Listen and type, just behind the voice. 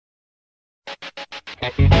When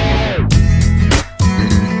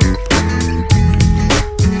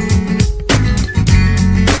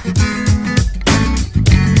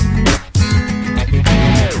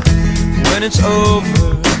it's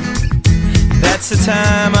over, that's the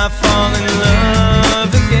time I fall in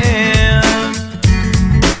love again.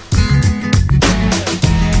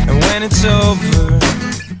 And when it's over,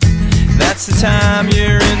 that's the time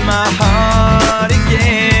you're in my heart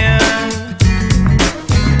again.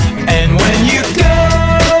 And when you go,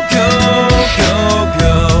 go, go,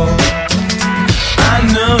 go, I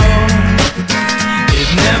know it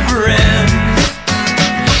never ends,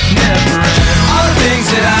 never ends. All the things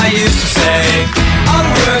that I used to say, all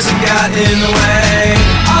the words that got in the way,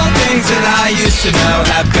 all the things that I used to know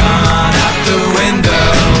have gone out the window.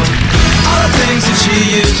 All the things that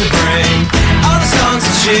she used to bring, all the songs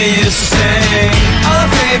that she used to sing, all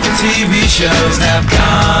her favorite TV shows have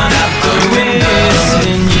gone out the window.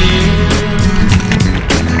 Missing you,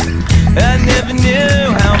 I never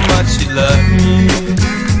knew how much you loved me.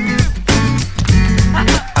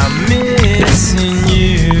 I'm missing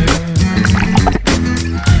you,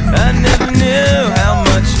 I never knew how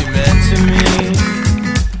much you meant to me.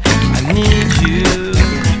 I need you.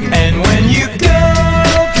 And when you go,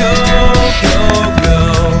 go, go, go,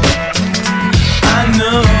 I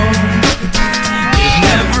know it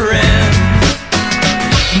never ends,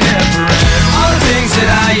 never ends. All the things that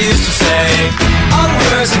I used to say, all the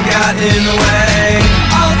words that got in the way,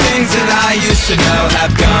 all the things that I used to know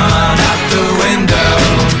have gone out the window.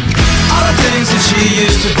 All the things that she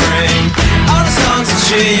used to bring, all the songs that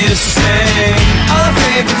she used to sing, all her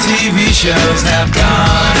favorite TV shows have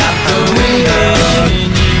gone out the window.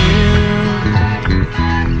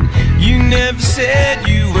 You never said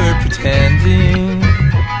you were pretending.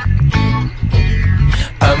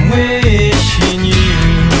 I'm wishing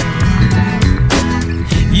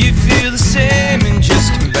you feel the same and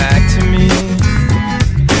just come back to me.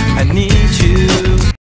 I need you.